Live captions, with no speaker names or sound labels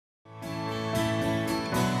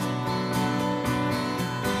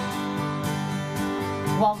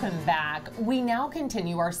Welcome back. We now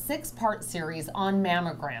continue our 6-part series on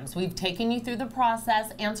mammograms. We've taken you through the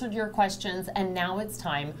process, answered your questions, and now it's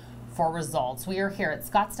time for results. We are here at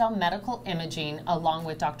Scottsdale Medical Imaging along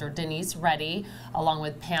with Dr. Denise Reddy, along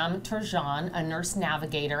with Pam Turgeon, a nurse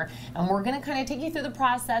navigator, and we're going to kind of take you through the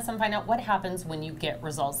process and find out what happens when you get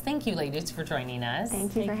results. Thank you, ladies, for joining us.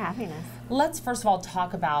 Thank you for having us. Let's first of all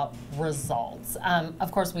talk about results.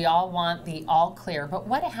 Of course, we all want the all clear, but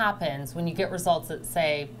what happens when you get results that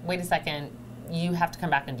say, wait a second, you have to come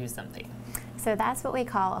back and do something? So that's what we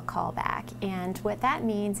call a callback, and what that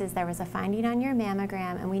means is there was a finding on your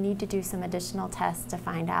mammogram and we need to do some additional tests to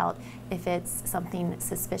find out if it's something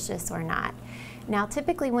suspicious or not. Now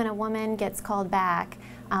typically when a woman gets called back,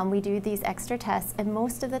 we do these extra tests, and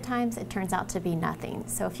most of the times it turns out to be nothing.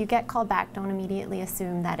 So if you get called back, don't immediately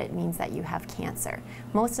assume that it means that you have cancer.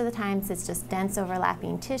 Most of the times it's just dense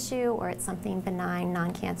overlapping tissue, or it's something benign,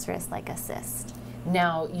 non-cancerous like a cyst.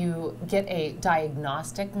 Now, you get a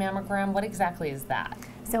diagnostic mammogram. What exactly is that?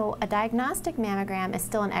 So a diagnostic mammogram is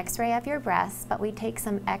still an x-ray of your breasts, but we take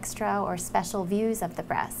some extra or special views of the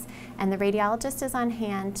breasts. And the radiologist is on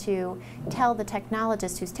hand to tell the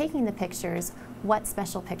technologist who's taking the pictures what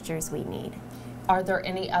special pictures we need. Are there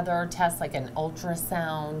any other tests like an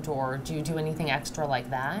ultrasound, or do you do anything extra like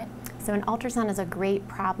that? So an ultrasound is a great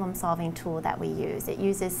problem-solving tool that we use. It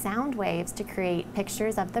uses sound waves to create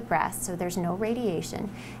pictures of the breast, so there's no radiation.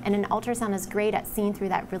 And an ultrasound is great at seeing through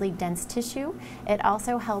that really dense tissue. It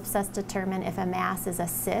also helps us determine if a mass is a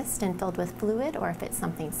cyst and filled with fluid, or if it's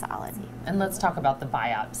something solid. And let's talk about the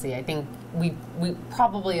biopsy. I think we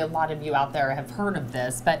probably, a lot of you out there have heard of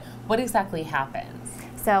this, but what exactly happens?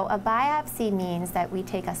 So a biopsy means that we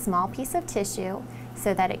take a small piece of tissue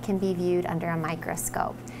so that it can be viewed under a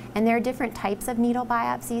microscope. And there are different types of needle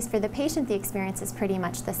biopsies. For the patient, the experience is pretty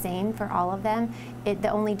much the same for all of them.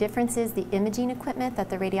 The only difference is the imaging equipment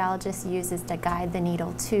that the radiologist uses to guide the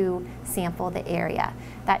needle to sample the area.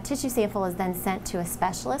 That tissue sample is then sent to a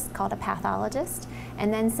specialist called a pathologist,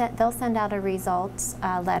 and then they'll send out a results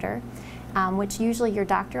letter, which usually your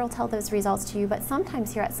doctor will tell those results to you, but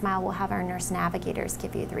sometimes here at SMIL we'll have our nurse navigators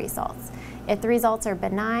give you the results. If the results are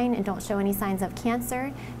benign and don't show any signs of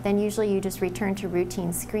cancer, then usually you just return to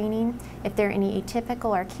routine screening. If there are any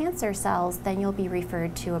atypical or cancer cells, then you'll be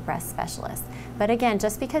referred to a breast specialist. But again,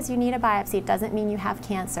 just because you need a biopsy, it doesn't mean you have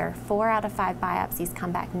cancer. 4 out of 5 biopsies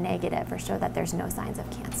come back negative or show that there's no signs of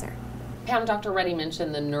cancer. Pam, Dr. Reddy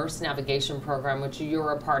mentioned the Nurse Navigation program, which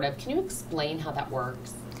you're a part of. Can you explain how that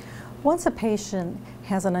works? Once a patient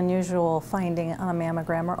has an unusual finding on a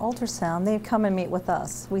mammogram or ultrasound, they come and meet with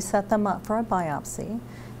us. We set them up for a biopsy,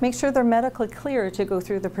 make sure they're medically clear to go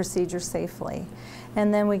through the procedure safely,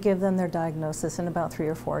 and then we give them their diagnosis in about 3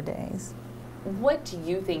 or 4 days. What do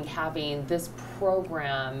you think having this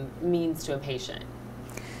program means to a patient?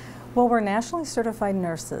 Well, we're nationally certified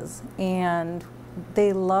nurses, and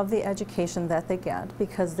they love the education that they get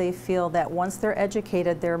because they feel that once they're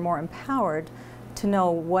educated, they're more empowered to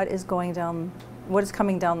know what is coming down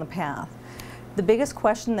the path. The biggest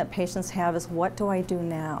question that patients have is, what do I do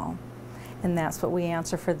now? And that's what we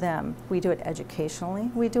answer for them. We do it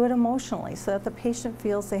educationally, we do it emotionally, so that the patient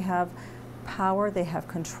feels they have power, they have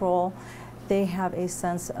control, they have a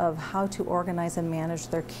sense of how to organize and manage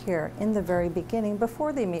their care in the very beginning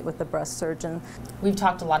before they meet with the breast surgeon. We've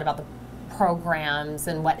talked a lot about the programs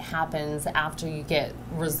and what happens after you get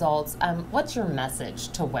results. What's your message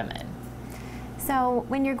to women? So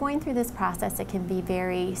when you're going through this process, it can be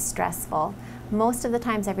very stressful. Most of the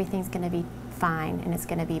times everything's going to be fine and it's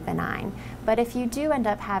going to be benign. But if you do end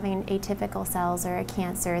up having atypical cells or a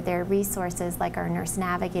cancer, there are resources like our nurse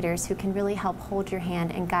navigators who can really help hold your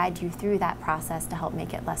hand and guide you through that process to help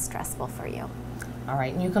make it less stressful for you. All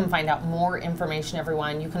right, and you can find out more information,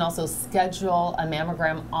 everyone. You can also schedule a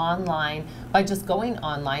mammogram online by just going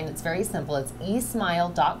online. It's very simple. It's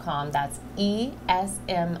esmil.com. That's ESMIL.com.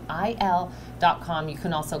 You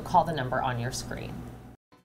can also call the number on your screen.